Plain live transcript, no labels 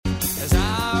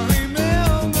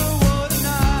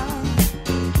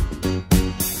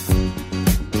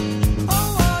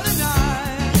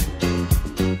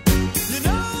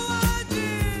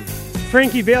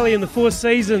Frankie Valli and the Four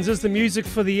Seasons is the music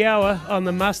for the hour on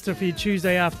the muster for your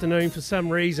Tuesday afternoon. For some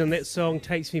reason, that song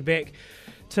takes me back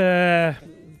to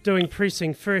doing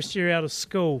pressing first year out of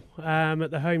school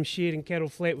at the home shed and cattle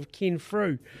flat with Ken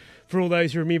Frew. For all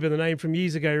those who remember the name from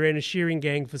years ago, ran a shearing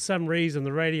gang. For some reason,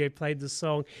 the radio played this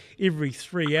song every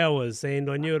 3 hours,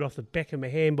 and I knew it off the back of my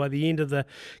hand by the end of the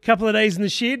couple of days in the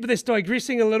shed. But that's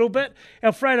digressing a little bit.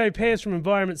 Alfredo Paz from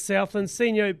Environment Southland,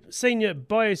 Senior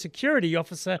Biosecurity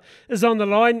Officer, is on the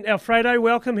line. Alfredo,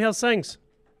 welcome. How's things?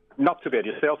 Not too bad.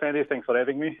 Yourself, Andy? Thanks for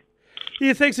having me.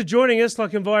 Yeah, thanks for joining us,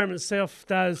 like Environment South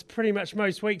does pretty much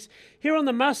most weeks. Here on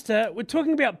the muster, we're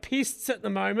talking about pests at the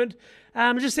moment.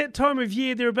 Just that time of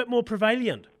year, they're a bit more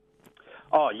prevalent.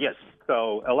 Oh, yes.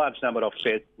 So a large number of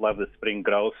pests love the spring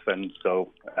growth. And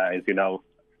so, as you know,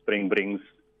 spring brings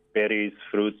berries,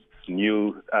 fruits,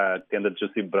 new tender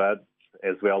juicy buds,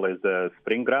 as well as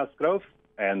spring grass growth.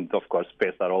 And, of course,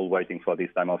 pests are all waiting for this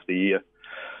time of the year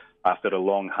after a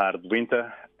long, hard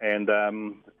winter. And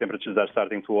temperatures are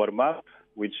starting to warm up,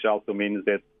 which also means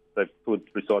that the food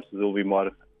resources will be more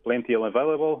plenty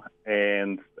available,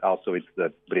 and also it's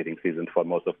the breeding season for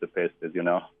most of the pests, as you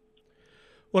know.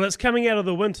 Well, it's coming out of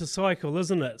the winter cycle,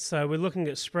 isn't it? So we're looking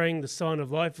at spring, the sign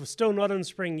of life. We're still not in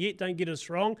spring yet, don't get us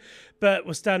wrong, but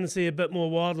we're starting to see a bit more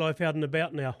wildlife out and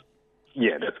about now.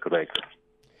 Yeah, that's correct.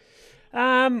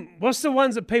 What's the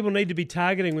ones that people need to be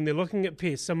targeting when they're looking at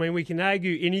pests? I mean, we can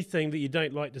argue anything that you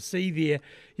don't like to see there.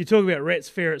 You talk about rats,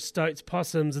 ferrets, stoats,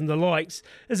 possums and the likes.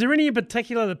 Is there any in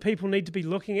particular that people need to be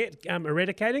looking at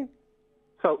eradicating?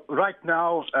 So right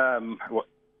now,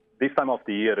 this time of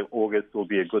the year, August, will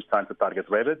be a good time to target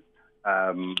rabbits.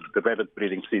 The rabbit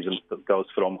breeding season goes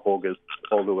from August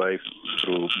all the way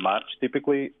through March,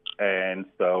 typically. And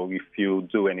so if you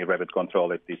do any rabbit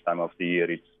control at this time of the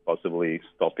year, it's possibly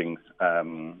stopping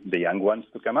the young ones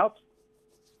to come out.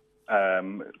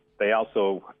 They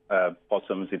also,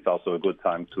 possums, it's also a good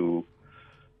time to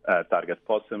target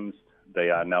possums. They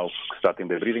are now starting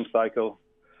their breeding cycle.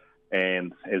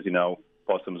 And as you know,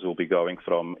 possums will be going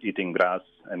from eating grass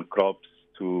and crops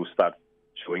to start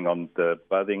chewing on the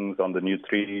buddings on the new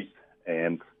trees.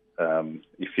 And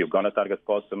if you're going to target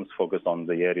possums, focus on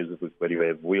the areas where you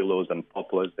have willows and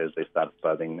poplars as they start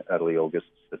budding early August,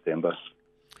 September.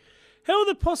 How are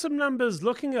the possum numbers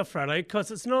looking, Alfredo?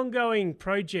 Because it's an ongoing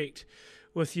project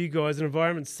with you guys in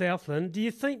Environment Southland. Do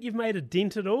you think you've made a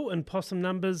dent at all in possum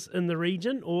numbers in the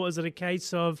region, or is it a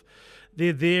case of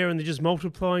they're there and they're just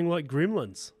multiplying like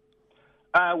gremlins?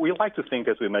 We like to think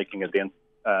as we're making a dent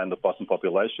in the possum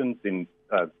populations in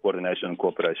coordination and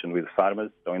cooperation with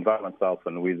farmers. So Environment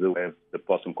Southland, we do have the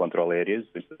possum control areas.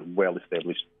 It's a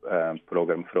well-established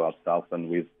program throughout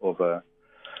Southland with over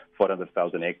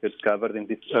 400,000 hectares covered in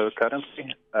this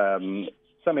currently.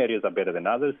 Some areas are better than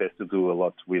others. It has to do a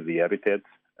lot with the habitat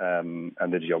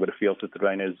and the geography of the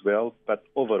terrain as well. But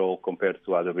overall, compared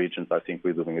to other regions, I think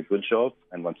we're doing a good job.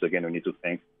 And once again, we need to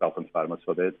thank Southland farmers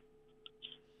for that.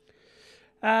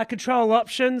 Control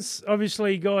options,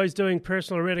 obviously guys doing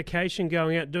personal eradication,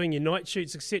 going out doing your night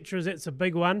shoots, etc. That's a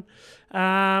big one.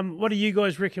 What do you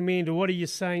guys recommend, or what are you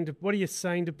saying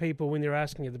to people when they're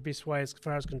asking you the best way as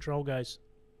far as control goes?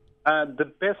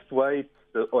 The best way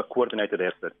is a coordinated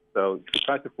effort. So if you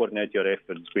try to coordinate your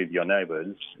efforts with your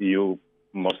neighbours, you'll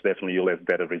have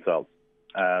better results.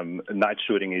 Night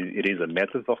shooting it is a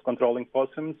method of controlling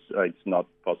possums. It's not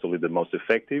possibly the most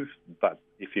effective, but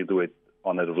if you do it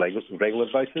on a regular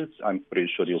basis, I'm pretty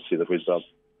sure you'll see the results.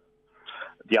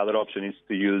 The other option is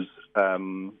to use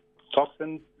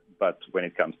toxins, but when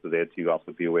it comes to that, you have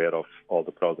to be aware of all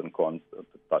the pros and cons of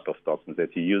the type of toxins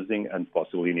that you're using, and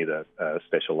possibly need a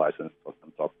special license for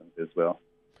some toxins as well.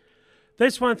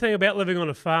 That's one thing about living on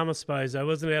a farm, I suppose, though,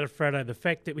 isn't it, Alfredo? The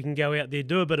fact that we can go out there,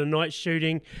 do a bit of night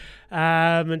shooting,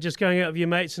 and just going out with your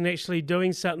mates and actually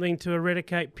doing something to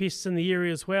eradicate pests in the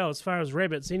area as well, as far as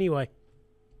rabbits anyway.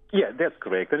 Yeah, that's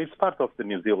correct. And it's part of the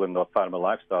New Zealand farmer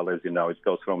lifestyle, as you know. It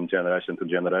goes from generation to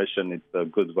generation. It's a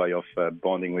good way of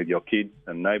bonding with your kids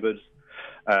and neighbours.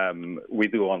 We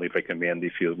do only recommend,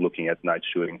 if you're looking at night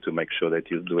shooting, to make sure that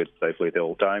you do it safely at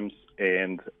all times.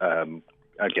 And,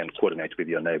 again, coordinate with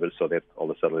your neighbours so that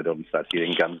all of a sudden they don't start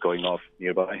hearing guns going off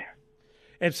nearby.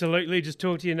 Absolutely. Just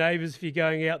talk to your neighbours if you're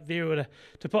going out there or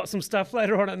to pot some stuff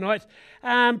later on at night.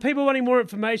 People wanting more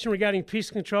information regarding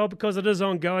pest control, because it is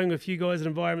ongoing with you guys at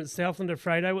Environment Southland,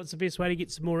 Alfredo, what's the best way to get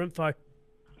some more info?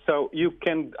 So you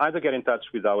can either get in touch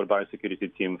with our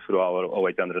biosecurity team through our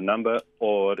 0800 number,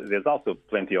 or there's also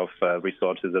plenty of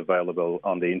resources available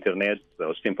on the internet.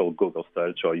 So simple Google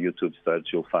search or YouTube search,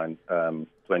 you'll find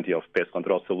plenty of pest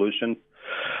control solutions.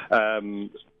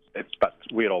 but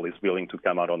we're always willing to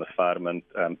come out on the farm and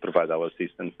provide our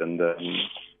assistance and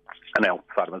help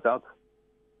farmers out.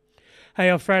 Hey,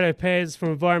 Alfredo Paz from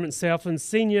Environment Southland,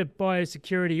 Senior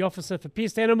Biosecurity Officer for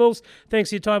Pest Animals. Thanks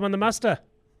for your time on the muster.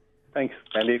 Thanks,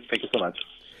 Andy. Thank you so much.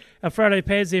 Alfredo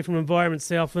Paz there from Environment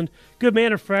Southland. Good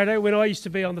man, Alfredo. When I used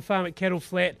to be on the farm at Cattle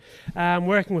Flat,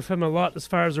 working with him a lot as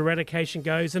far as eradication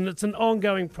goes, and it's an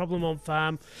ongoing problem on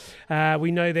farm. We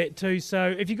know that too.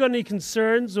 So if you've got any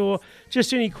concerns or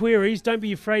just any queries, don't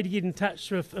be afraid to get in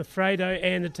touch with Alfredo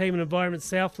and the team in Environment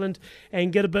Southland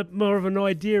and get a bit more of an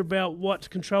idea about what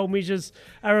control measures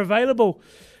are available.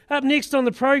 Up next on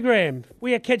the program,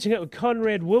 we are catching up with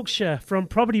Conrad Wilkshire from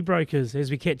Property Brokers as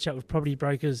we catch up with property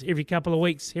brokers every couple of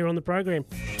weeks here on the program.